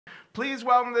Please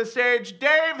welcome to the stage,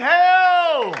 Dave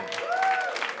Hill!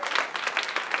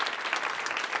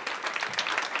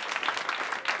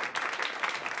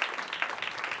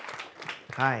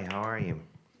 Hi, how are you?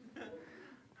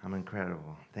 I'm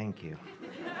incredible. Thank you.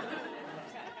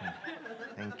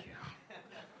 Thank you.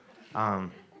 I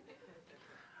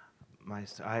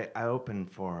opened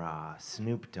for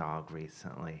Snoop Dogg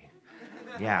recently.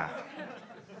 Yeah.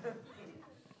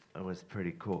 It was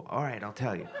pretty cool. All right, I'll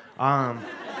tell you.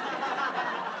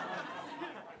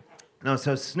 No,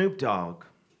 so Snoop Dogg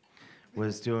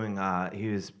was doing a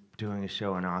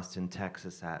show in Austin,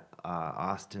 Texas at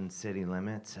Austin City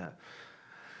Limits.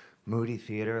 Moody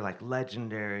Theater, like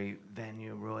legendary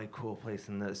venue, really cool place.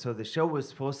 So the show was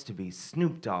supposed to be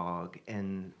Snoop Dogg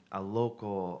and a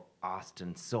local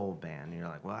Austin soul band. And you're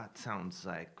like, well, that sounds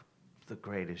like the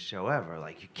greatest show ever.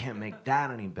 Like, you can't make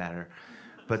that any better.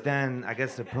 But then I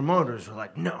guess the promoters were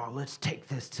like, no, let's take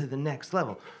this to the next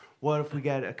level. What if we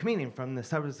get a comedian from the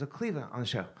suburbs of Cleveland on the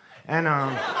show? And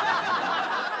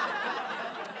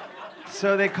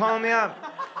so they call me up.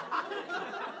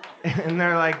 And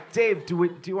they're like, Dave, do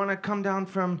you want to come down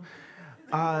from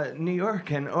New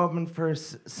York and open for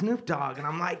Snoop Dogg? And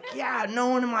I'm like, yeah, no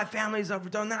one in my family's ever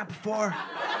done that before.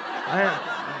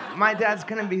 My dad's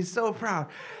going to be so proud.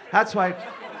 That's why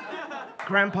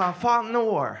Grandpa fought in the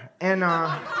war. And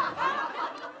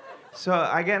so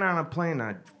I get on a plane,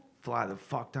 I fly the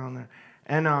fuck down there.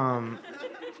 And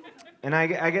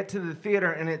I get to the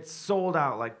theater, and it's sold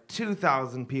out, like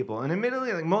 2,000 people. And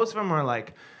admittedly, like most of them are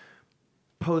like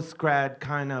post-grad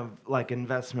kind of like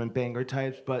investment banker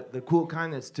types, but the cool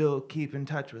kind that still keep in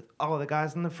touch with all the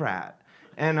guys in the frat.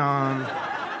 And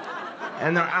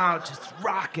and they're out just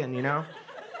rocking, you know?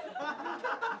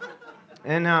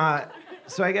 And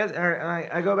so I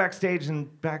go backstage,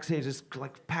 and backstage is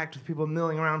like packed with people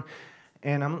milling around.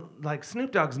 And I'm like,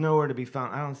 Snoop Dogg's nowhere to be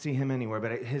found. I don't see him anywhere,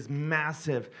 but his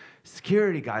massive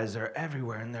security guys are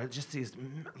everywhere. And they're just these,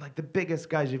 like the biggest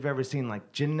guys you've ever seen,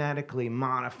 like genetically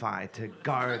modified to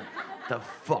guard the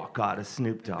fuck out of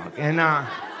Snoop Dogg. And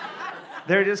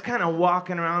they're just kind of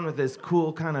walking around with this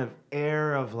cool kind of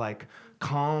air of like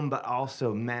calm, but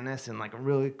also menace in like a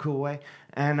really cool way.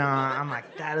 And I'm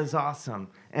like, that is awesome.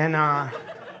 And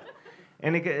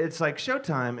it's like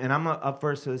showtime, and I'm up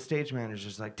first, so the stage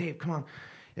manager's like, Dave, come on,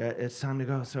 yeah, it's time to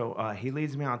go. So he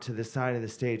leads me out to the side of the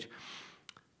stage,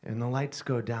 and the lights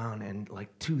go down, and like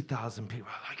 2,000 people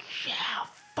are like, yeah,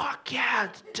 fuck yeah,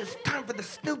 it's just time for the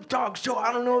Snoop Dogg show.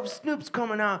 I don't know if Snoop's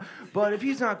coming out, but if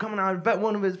he's not coming out, I bet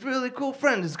one of his really cool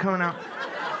friends is coming out.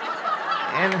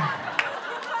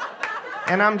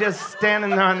 And I'm just standing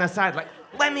there on the side like,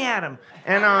 let me at him.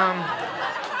 And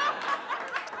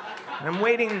I'm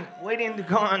waiting to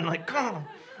go on, like, come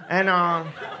on.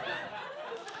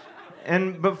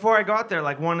 And before I go out there,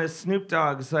 like, one of Snoop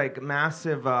Dogg's, like,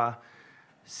 massive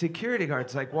security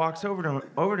guards, like, walks over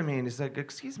to me, and he's like,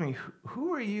 excuse me,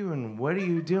 who are you, and what are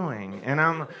you doing? And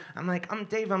I'm like, I'm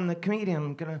Dave, I'm the comedian,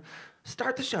 I'm gonna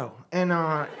start the show. And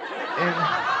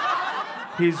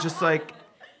he's just like,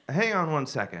 hang on one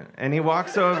second. And he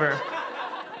walks over,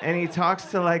 and he talks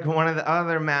to like one of the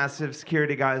other massive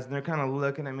security guys, and they're kind of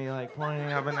looking at me like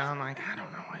pointing up and down, like, I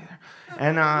don't know either.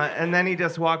 And then he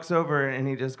just walks over and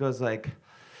he just goes like,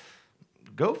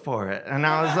 go for it. And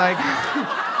I was like,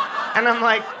 and I'm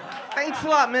like, thanks a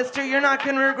lot, mister, you're not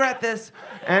gonna regret this.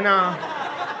 And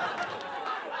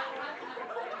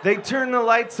they turn the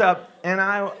lights up, and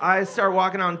I start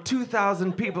walking on.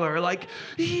 2,000 people are like,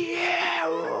 yeah,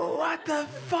 what the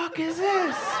fuck is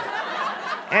this?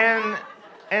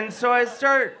 And so I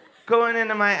start going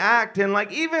into my act, and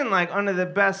like even like under the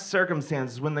best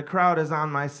circumstances, when the crowd is on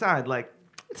my side, like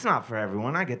it's not for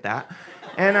everyone, I get that.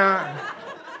 And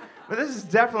but this is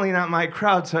definitely not my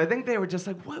crowd, so I think they were just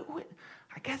like, what?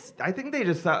 I think they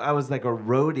just thought I was like a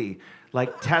roadie,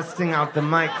 like testing out the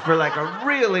mic for like a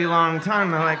really long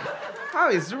time. They're like, oh,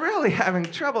 he's really having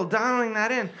trouble dialing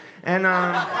that in.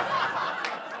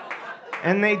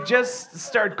 And they just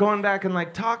start going back and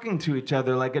like talking to each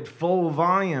other like at full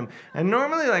volume. And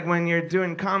normally like when you're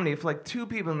doing comedy, if like 2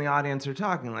 people in the audience are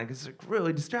talking, like it's like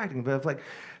really distracting. But if like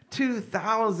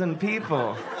 2,000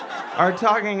 people are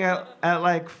talking at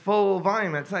like full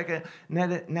volume, it's like a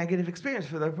negative experience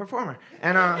for the performer.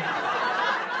 And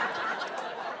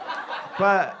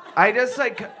but I just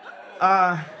like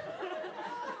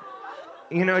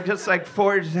just like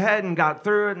forged ahead and got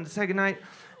through it. And the second night,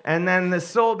 and then the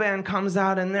soul band comes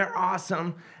out, and they're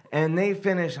awesome, and they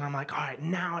finish, and I'm like, all right,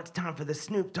 now it's time for the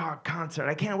Snoop Dogg concert.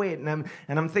 I can't wait. And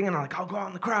I'm thinking, like, I'll go out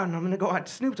in the crowd, and I'm gonna go out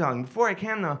to Snoop Dogg. And before I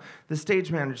can, though, the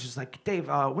stage manager's like, Dave,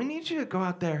 we need you to go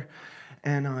out there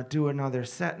and do another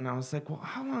set. And I was like, well,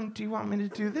 how long do you want me to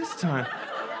do this time?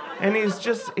 And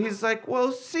he's like,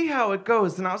 well, see how it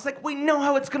goes. And I was like, we know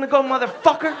how it's gonna go,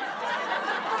 motherfucker.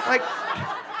 Like,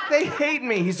 they hate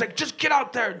me. He's like, just get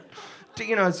out there.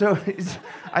 You know, so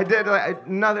I did like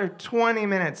another 20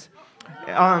 minutes.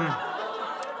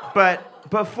 But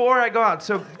before I go out,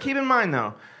 so keep in mind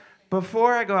though,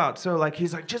 before I go out, so like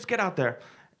he's like, just get out there.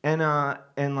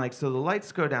 And like, so the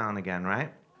lights go down again,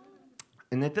 right?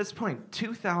 And at this point,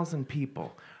 2,000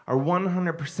 people are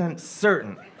 100%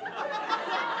 certain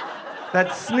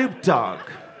that Snoop Dogg,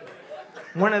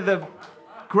 one of the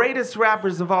greatest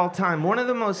rappers of all time, one of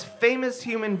the most famous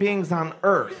human beings on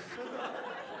earth,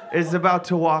 is about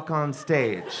to walk on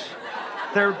stage.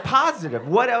 They're positive.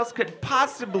 What else could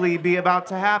possibly be about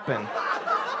to happen?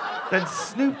 That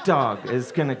Snoop Dogg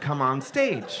is gonna come on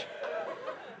stage.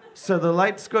 So the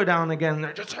lights go down again, and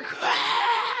they're just like,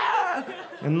 ah!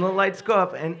 And the lights go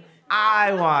up, and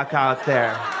I walk out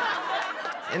there.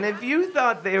 And if you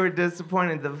thought they were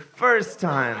disappointed the first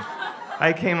time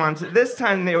I came on, this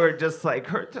time they were just like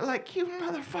hurt. They're like, you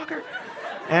motherfucker.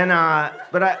 And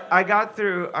but I got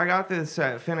through this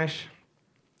finish,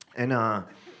 and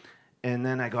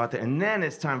then I go out there, and then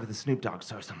it's time for the Snoop Dogg.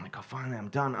 So I'm like, oh, finally, I'm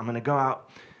done. I'm gonna go out,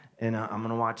 and I'm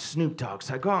gonna watch Snoop Dogg.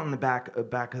 So I go out in the back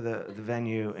of the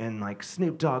venue, and like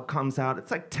Snoop Dogg comes out.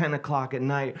 It's like 10 o'clock at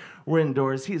night. We're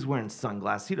indoors. He's wearing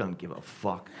sunglasses. He doesn't give a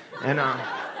fuck. And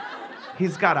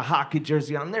he's got a hockey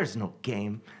jersey on. There's no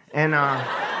game. And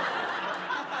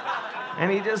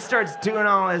he just starts doing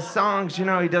all his songs, you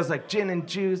know. He does like Gin and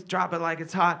Juice, Drop It Like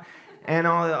It's Hot, and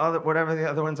all the other, whatever the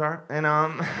other ones are. And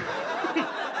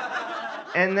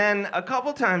and then a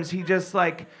couple times he just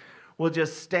like will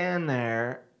just stand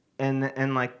there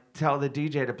and like tell the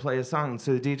DJ to play a song.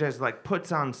 So the DJ's like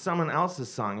puts on someone else's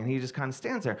song, and he just kind of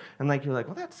stands there. And like you're like,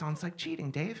 well, that sounds like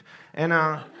cheating, Dave. And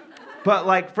but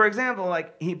like for example,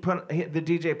 like the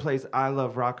DJ plays "I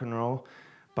Love Rock and Roll"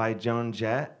 by Joan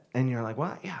Jett. And you're like,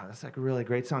 well, yeah, that's like a really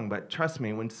great song. But trust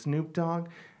me, when Snoop Dogg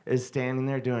is standing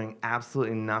there doing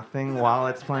absolutely nothing while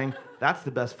it's playing, that's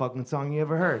the best fucking song you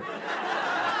ever heard.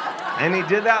 And he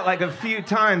did that like a few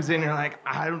times, and you're like,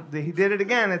 he did it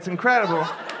again. It's incredible.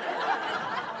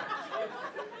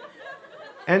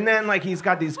 And then like he's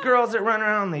got these girls that run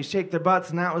around, and they shake their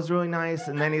butts, and that was really nice.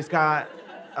 And then he's got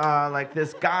like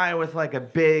this guy with like a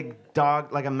big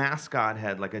dog, like a mascot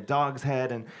head, like a dog's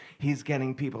head, and he's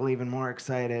getting people even more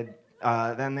excited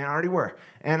than they already were.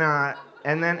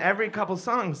 And then every couple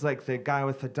songs, like the guy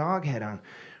with the dog head on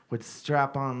would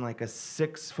strap on like a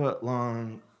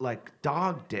 6-foot-long like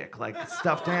dog dick, like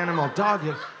stuffed animal dog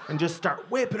dick, and just start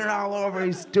whipping it all over.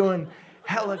 He's doing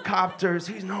helicopters.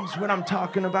 He knows what I'm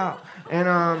talking about.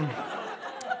 And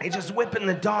he's just whipping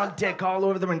the dog dick all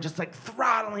over them and just like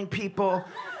throttling people,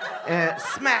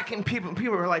 smacking people.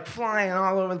 People were like flying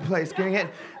all over the place, getting hit.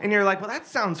 And you're like, well, that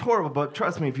sounds horrible, but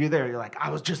trust me, if you're there, you're like,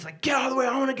 I was just like, get out of the way,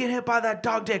 I want to get hit by that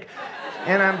dog dick.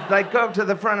 And I'm like, go up to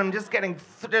the front, I'm just getting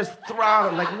just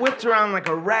throttled, like whipped around like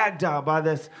a rag doll by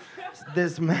this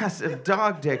massive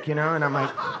dog dick, you know? And I'm like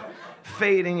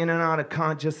fading in and out of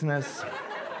consciousness.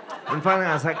 And finally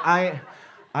I was like, I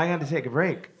got to take a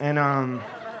break. And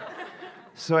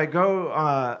so I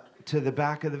go to the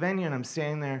back of the venue, and I'm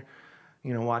standing there,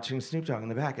 you know, watching Snoop Dogg in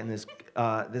the back, and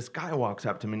this guy walks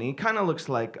up to me, and he kind of looks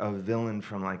like a villain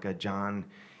from like a John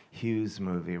Hughes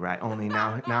movie, right? Only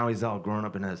now he's all grown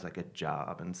up and has like a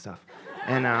job and stuff.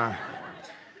 And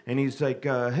he's like,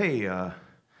 hey,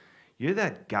 you're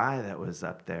that guy that was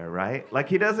up there, right? Like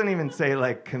he doesn't even say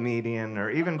like comedian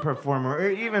or even performer or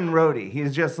even roadie.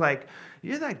 He's just like,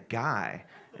 you're that guy.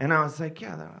 And I was like,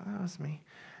 yeah, that was me.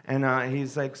 And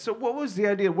he's like, so what was the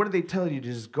idea? What did they tell you to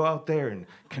just go out there and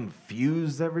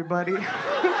confuse everybody?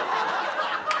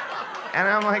 And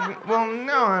I'm like, well,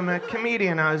 no, I'm a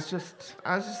comedian. I was just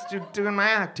doing my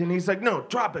act. And he's like, no,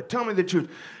 drop it. Tell me the truth.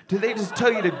 Did they just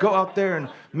tell you to go out there and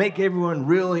make everyone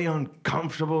really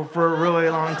uncomfortable for a really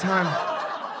long time?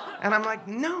 And I'm like,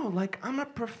 no, like I'm a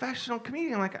professional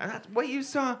comedian. Like that's what you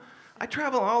saw. I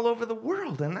travel all over the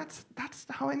world, and that's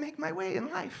how I make my way in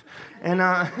life.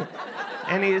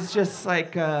 And he's just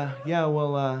like, yeah,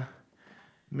 well,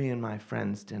 me and my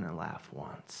friends didn't laugh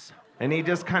once. And he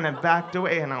just kind of backed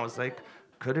away, and I was like,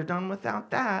 could have done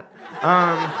without that.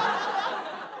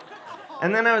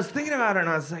 And then I was thinking about it, and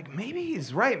I was like, maybe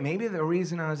he's right. Maybe the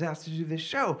reason I was asked to do this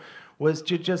show was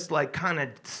to just like kind of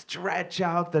stretch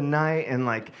out the night and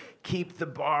like keep the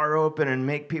bar open and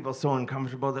make people so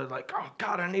uncomfortable. They're like, oh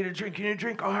God, I need a drink. Can you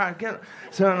drink? Oh, I get it.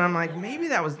 So, and I'm like, maybe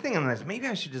that was the thing. I'm like, maybe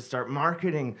I should just start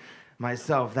marketing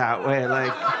myself that way.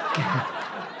 Like,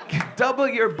 double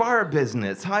your bar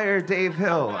business. Hire Dave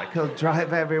Hill. Like, he'll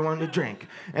drive everyone to drink.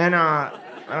 And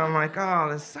I'm like, oh,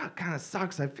 this kind of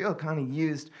sucks. I feel kind of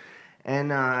used.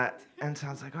 And so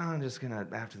I was like, oh, I'm just going to,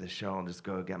 after the show, I'll just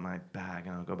go get my bag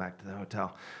and I'll go back to the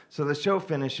hotel. So the show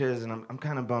finishes and I'm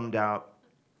kind of bummed out.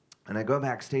 And I go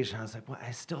backstage and I was like, well,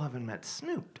 I still haven't met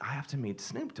Snoop. I have to meet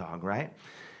Snoop Dogg, right?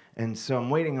 And so I'm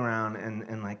waiting around,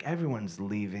 and like everyone's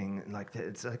leaving, like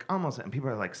it's like almost, and people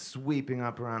are like sweeping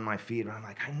up around my feet. And I'm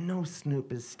like, I know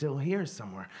Snoop is still here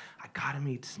somewhere. I gotta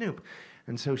meet Snoop.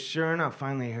 And so sure enough,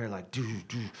 finally I hear like doo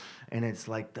doo, and it's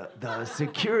like the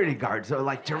security guards, so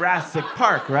like Jurassic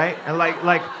Park, right? And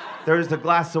like there's a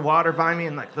glass of water by me,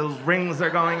 and like the rings are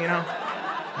going, you know.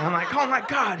 And I'm like, oh my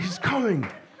God, he's coming,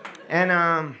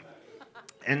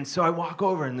 And so I walk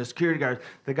over, and the security guard,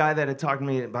 the guy that had talked to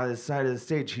me by the side of the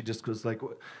stage, he just goes like,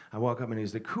 I walk up and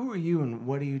he's like, who are you and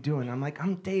what are you doing? I'm like,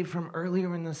 I'm Dave from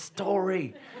earlier in the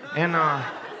story. And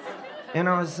I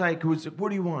was like, what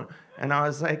do you want? And I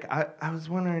was like, I was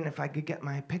wondering if I could get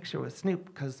my picture with Snoop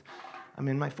because I'm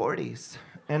in my 40s.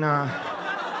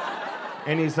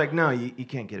 And he's like, no, you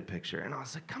can't get a picture. And I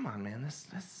was like, come on, man, this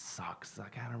sucks.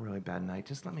 Like, I had a really bad night.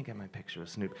 Just let me get my picture with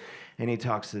Snoop. And he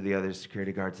talks to the other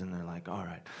security guards, and they're like, all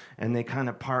right. And they kind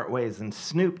of part ways, and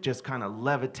Snoop just kind of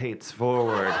levitates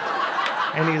forward.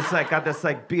 And he's like, got this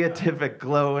like beatific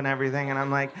glow and everything. And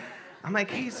I'm like,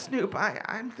 hey, Snoop,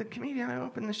 I'm the comedian. I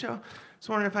opened the show. Just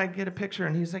wondering if I could get a picture.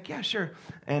 And he's like, yeah, sure.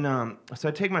 And so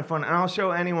I take my phone, and I'll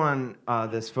show anyone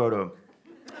this photo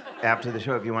after the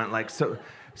show if you want. Like, so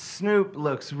Snoop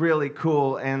looks really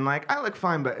cool, and like I look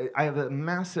fine, but I have a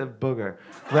massive booger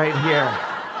right here.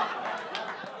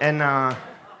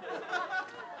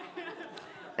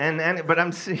 But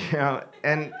I'm, you know,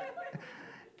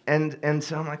 and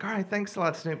so I'm like, all right, thanks a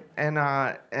lot, Snoop. And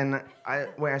I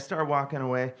start walking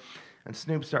away, and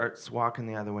Snoop starts walking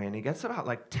the other way, and he gets about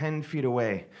like 10 feet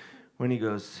away when he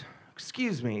goes,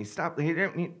 excuse me, stop. Did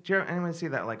anyone see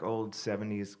that like old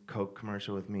 70s Coke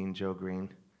commercial with Mean Joe Green?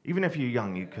 Even if you're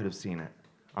young, you could have seen it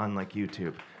on like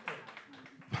YouTube.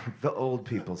 The old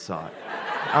people saw it.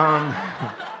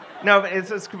 No, but it's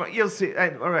just, you'll see.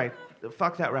 All right,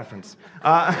 fuck that reference.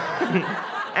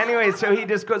 Anyway, so he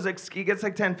just goes like, he gets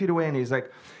like 10 feet away, and he's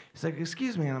like,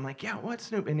 excuse me, and I'm like, yeah, what,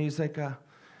 Snoop? And he's like,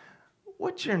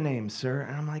 what's your name, sir?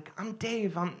 And I'm like, I'm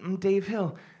Dave. I'm Dave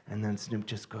Hill. And then Snoop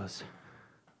just goes,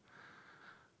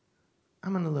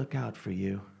 I'm gonna look out for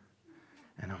you.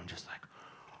 And I'm just like,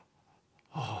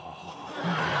 oh,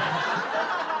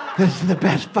 this is the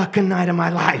best fucking night of my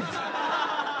life.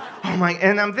 Oh my,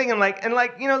 and I'm thinking like,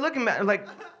 you know, looking back, like,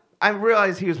 I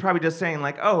realized he was probably just saying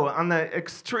like, oh, on the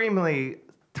extremely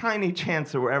tiny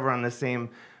chance that we're ever on the same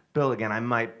bill again, I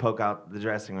might poke out the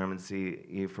dressing room and see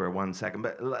you for 1 second.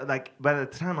 But like, by the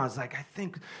time I was like, I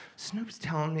think Snoop's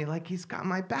telling me like he's got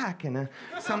my back in a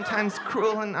sometimes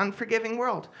cruel and unforgiving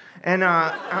world. And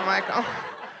I'm like,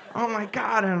 oh my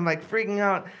God, and I'm like freaking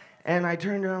out. And I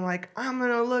turned to him like, I'm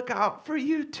gonna look out for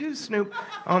you too, Snoop.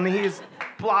 Only he's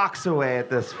blocks away at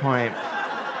this point.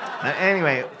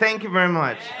 Anyway, thank you very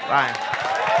much.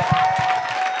 Bye.